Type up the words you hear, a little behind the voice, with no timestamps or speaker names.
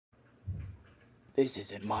This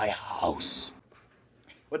isn't my house.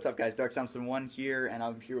 What's up, guys? Dark1 here, and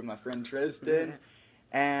I'm here with my friend Triston.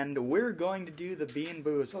 And we're going to do the Being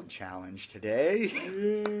Boozled challenge today.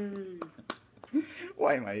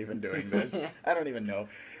 Why am I even doing this? I don't even know.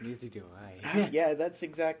 Neither do I. Yeah, that's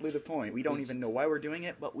exactly the point. We don't even know why we're doing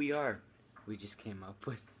it, but we are. We just came up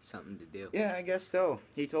with something to do. Yeah, I guess so.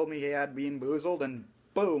 He told me he had Being Boozled, and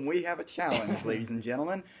boom, we have a challenge, ladies and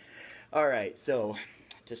gentlemen. Alright, so,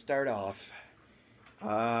 to start off,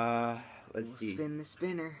 let's see. Spin the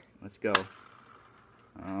spinner. Let's go.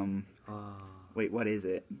 Wait, what is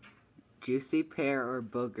it? Juicy pear or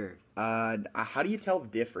booger? How do you tell the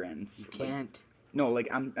difference? You can't. No, like,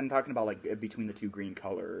 I'm talking about, like, between the two green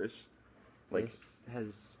colors. Like, this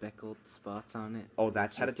has speckled spots on it. Oh,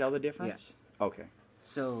 that's how to tell the difference? Yeah. Okay.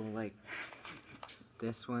 So, like,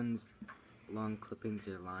 this one's long clippings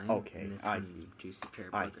or lime. Okay, and this I one's see. Juicy pear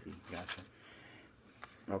booger. I see, gotcha.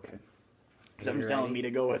 Okay. Something's telling me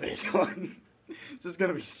to go with this one. This is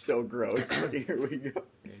gonna be so gross, but here we go.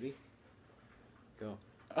 Ready? Go.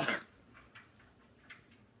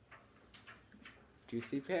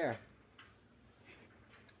 Juicy pear.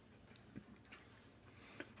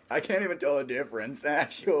 I can't even tell the difference,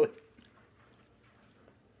 actually.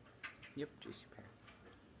 Yep, juicy pear.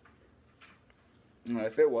 No,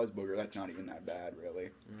 if it was booger, that's not even that bad, really.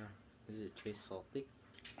 Yeah. Does it taste salty?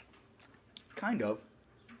 Kind of.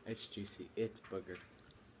 It's juicy. It's booger.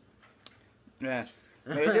 Yeah.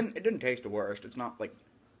 It didn't taste the worst. It's not like,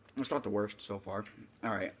 it's not the worst so far.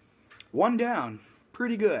 All right. One down.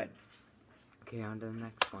 Pretty good. Okay, on to the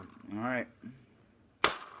next one. All right.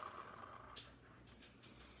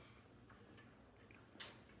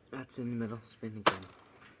 That's in the middle. Spin again.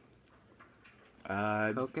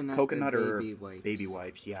 Coconut or baby wipes? Baby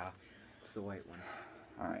wipes, yeah. It's the white one.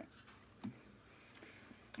 Alright.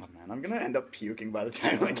 Oh man, I'm gonna end up puking by the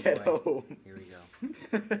time I get home. Here we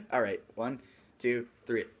go. Alright, 1, 2,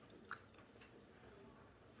 3.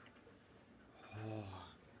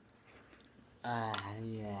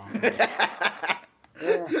 Yeah.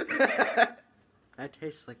 That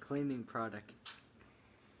tastes like cleaning product.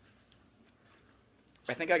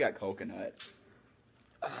 I think I got coconut.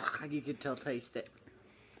 You can tell, taste it.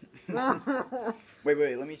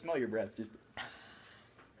 Wait, let me smell your breath. Just,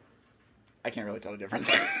 I can't really tell the difference.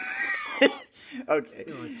 Okay. Oh,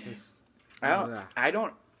 it tastes... I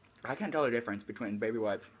can't tell the difference between baby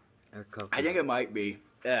wipes. Or coconut. I think it might be.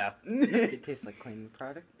 Yeah. Does it taste like cleaning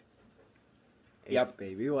product? It's Yep.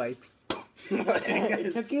 baby wipes.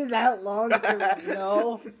 It took you that long to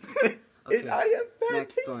know? Okay. I have bad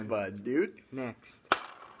Next taste one. buds, dude. Next.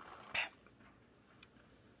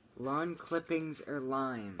 Lawn clippings or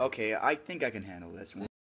lime? Okay, I think I can handle this one.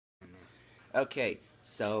 Okay,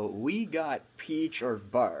 so we got peach or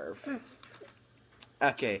barf.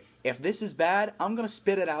 Okay, if this is bad, I'm gonna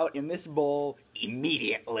spit it out in this bowl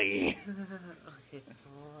immediately. Okay.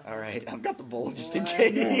 Alright, I've got the bowl just in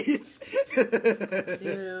case.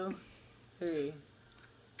 2, 3.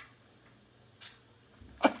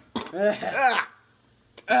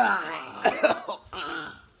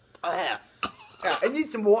 I need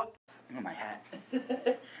some water. Oh, my hat.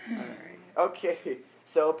 Alright. Okay,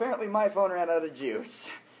 so apparently my phone ran out of juice.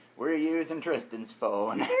 We're using Triston's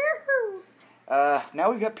phone. Now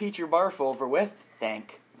we've got peach or barf over with.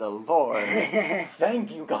 Thank the Lord.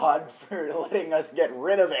 Thank you, God, for letting us get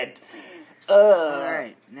rid of it.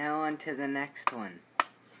 Alright, now on to the next one.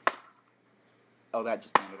 Oh, that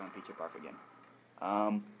just landed on peach or barf again.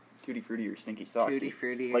 Tutti Frutti or Stinky Socks. Tutti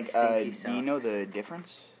Frutti or like, Stinky Socks. do you know the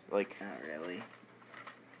difference? Like, Not really.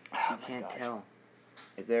 oh You can't tell.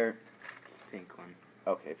 Is there... It's the pink one.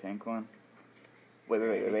 Okay, pink one.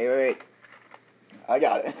 Wait. I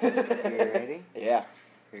got it. You ready? Yeah.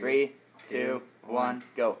 3, 2, 1,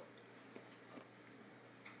 go.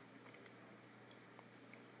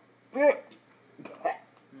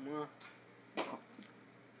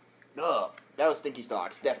 Ugh, that was Stinky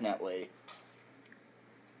Socks, definitely.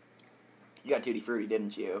 You got Tutti Frutti,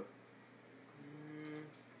 didn't you?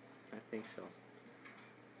 I think so.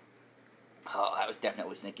 Oh, that was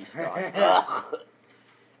definitely Stinky Socks. Ugh.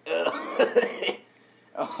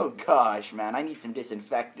 Oh gosh, man, I need some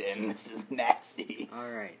disinfectant. This is nasty.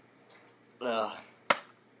 Alright. Ugh.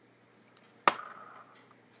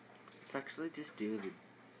 Let's actually just do the...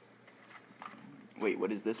 Wait,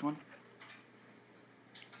 what is this one?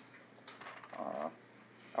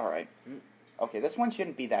 Alright. Okay, this one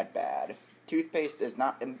shouldn't be that bad. Toothpaste is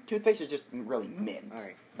not... toothpaste is just really mint.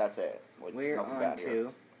 Alright. That's it. Like, We're nothing on bad here.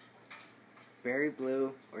 to berry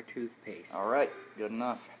blue or toothpaste. Alright, good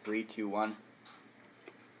enough. 3, 2, 1.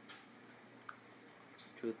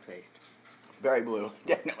 Toothpaste. Very blue.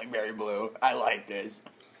 Definitely very blue. I like this.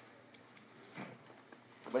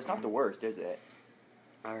 But it's not the worst, is it?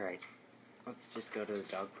 Alright. Let's just go to the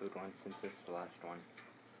dog food one since it's the last one.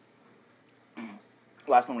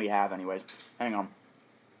 Last one we have, anyways. Hang on.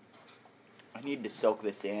 I need to soak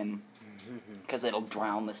this in. Because it'll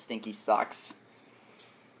drown the stinky socks.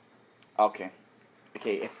 Okay.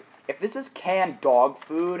 Okay, if this is canned dog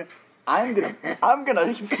food, I'm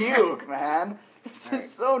gonna puke, man. This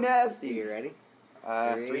is so nasty. You ready?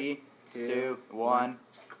 3, 2, 1.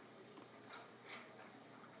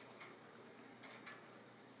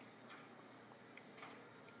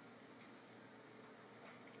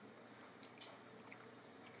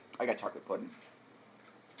 I got chocolate pudding.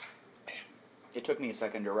 It took me a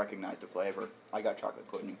second to recognize the flavor. I got chocolate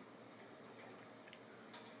pudding.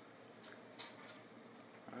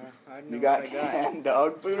 You got canned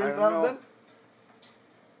dog food or something?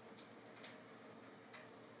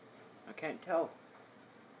 I can't tell.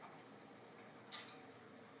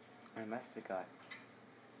 I must have got.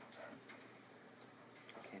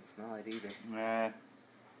 I can't smell it either. I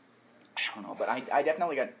don't know, but I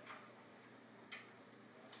definitely got.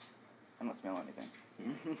 I don't smell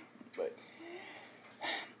anything. But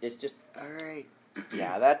it's just. Alright.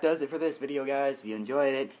 Yeah, that does it for this video, guys. If you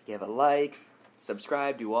enjoyed it, give a like,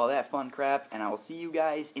 subscribe, do all that fun crap, and I will see you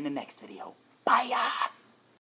guys in the next video. Bye!